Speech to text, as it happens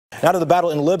Now to the battle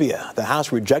in Libya. The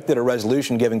House rejected a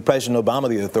resolution giving President Obama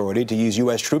the authority to use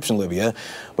U.S. troops in Libya,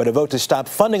 but a vote to stop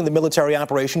funding the military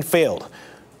operation failed.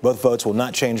 Both votes will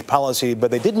not change policy, but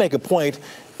they did make a point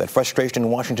that frustration in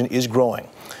Washington is growing.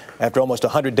 After almost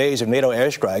 100 days of NATO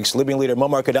airstrikes, Libyan leader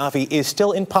Muammar Gaddafi is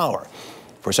still in power.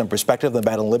 For some perspective on the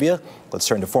battle in Libya, let's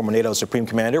turn to former NATO Supreme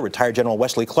Commander, retired General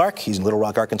Wesley Clark. He's in Little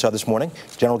Rock, Arkansas this morning.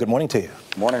 General, good morning to you.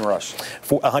 Morning, Russ.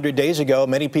 100 days ago,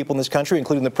 many people in this country,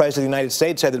 including the President of the United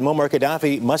States, said that Muammar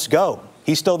Gaddafi must go.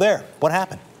 He's still there. What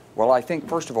happened? Well, I think,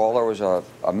 first of all, there was a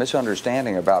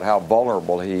misunderstanding about how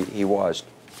vulnerable he was.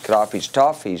 Gaddafi's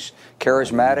tough, he's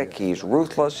charismatic, he's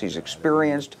ruthless, he's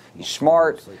experienced, he's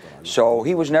smart. So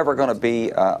he was never going to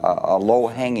be a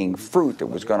low-hanging fruit that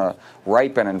was going to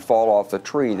ripen and fall off the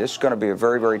tree. This is going to be a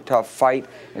very, very tough fight.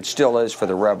 It still is for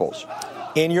the rebels.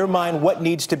 In your mind, what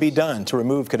needs to be done to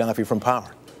remove Gaddafi from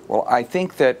power? Well, I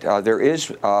think that there is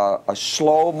a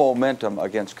slow momentum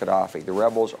against Gaddafi. The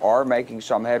rebels are making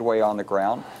some headway on the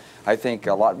ground. I think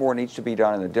a lot more needs to be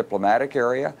done in the diplomatic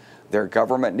area. Their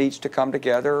government needs to come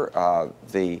together.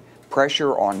 The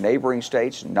pressure on neighboring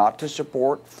states not to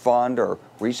support, fund, or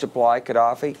resupply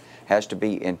Gaddafi has to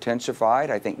be intensified.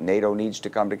 I think NATO needs to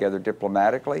come together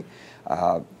diplomatically.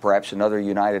 Perhaps another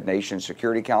United Nations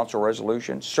Security Council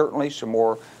resolution. Certainly some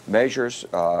more measures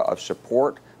of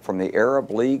support from the Arab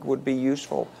League would be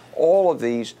useful. All of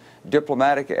these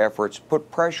diplomatic efforts put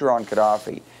pressure on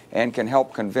Gaddafi and can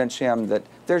help convince him that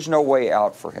there's no way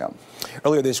out for him.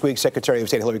 Earlier this week, Secretary of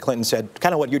State Hillary Clinton said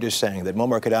kind of what you're just saying, that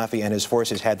Muammar Gaddafi and his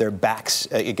forces had their backs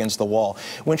against the wall.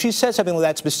 When she said something like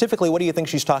that specifically, what do you think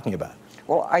she's talking about?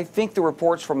 Well, I think the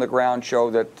reports from the ground show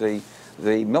that the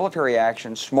military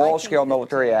actions, small-scale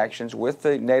military actions with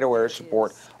the NATO air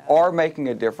support are making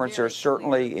a difference. They're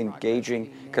certainly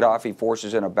engaging Gaddafi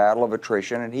forces in a battle of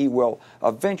attrition, and he will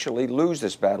eventually lose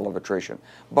this battle of attrition.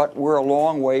 But we're a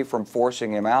long way from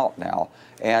forcing him out now,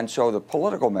 and so the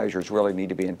political measures really need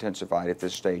to be intensified at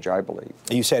this stage, I believe.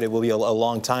 You said it will be a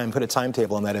long time. Put a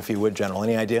timetable on that, if you would, General.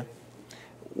 Any idea?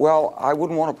 Well, I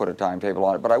wouldn't want to put a timetable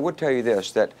on it, but I would tell you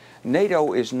this, that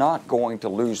NATO is not going to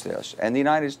lose this, and the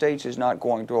United States is not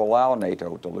going to allow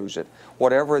NATO to lose it.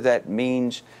 Whatever that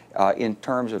means in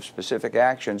terms of specific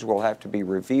actions will have to be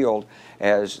revealed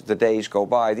as the days go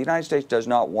by. The United States does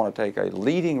not want to take a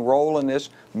leading role in this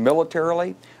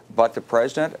militarily, but the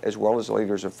President, as well as the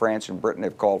leaders of France and Britain,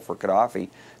 have called for Gaddafi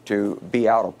to be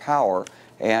out of power.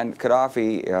 And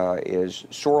Gaddafi is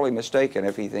sorely mistaken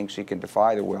if he thinks he can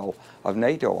defy the will of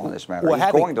NATO on this matter.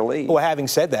 He's going to leave. Well, having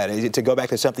said that, to go back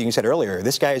to something you said earlier,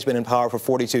 this guy has been in power for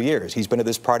 42 years. He's been at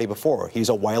this party before. He's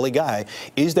a wily guy.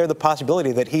 Is there the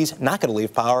possibility that he's not going to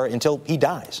leave power until he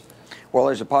dies? Well,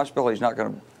 there's a possibility he's not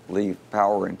going to leave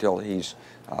power until he's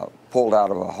pulled out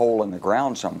of a hole in the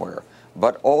ground somewhere.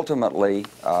 But ultimately,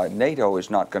 NATO is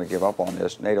not going to give up on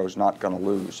this. NATO is not going to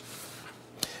lose.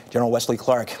 General Wesley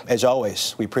Clark, as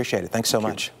always, we appreciate it. Thanks so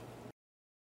much.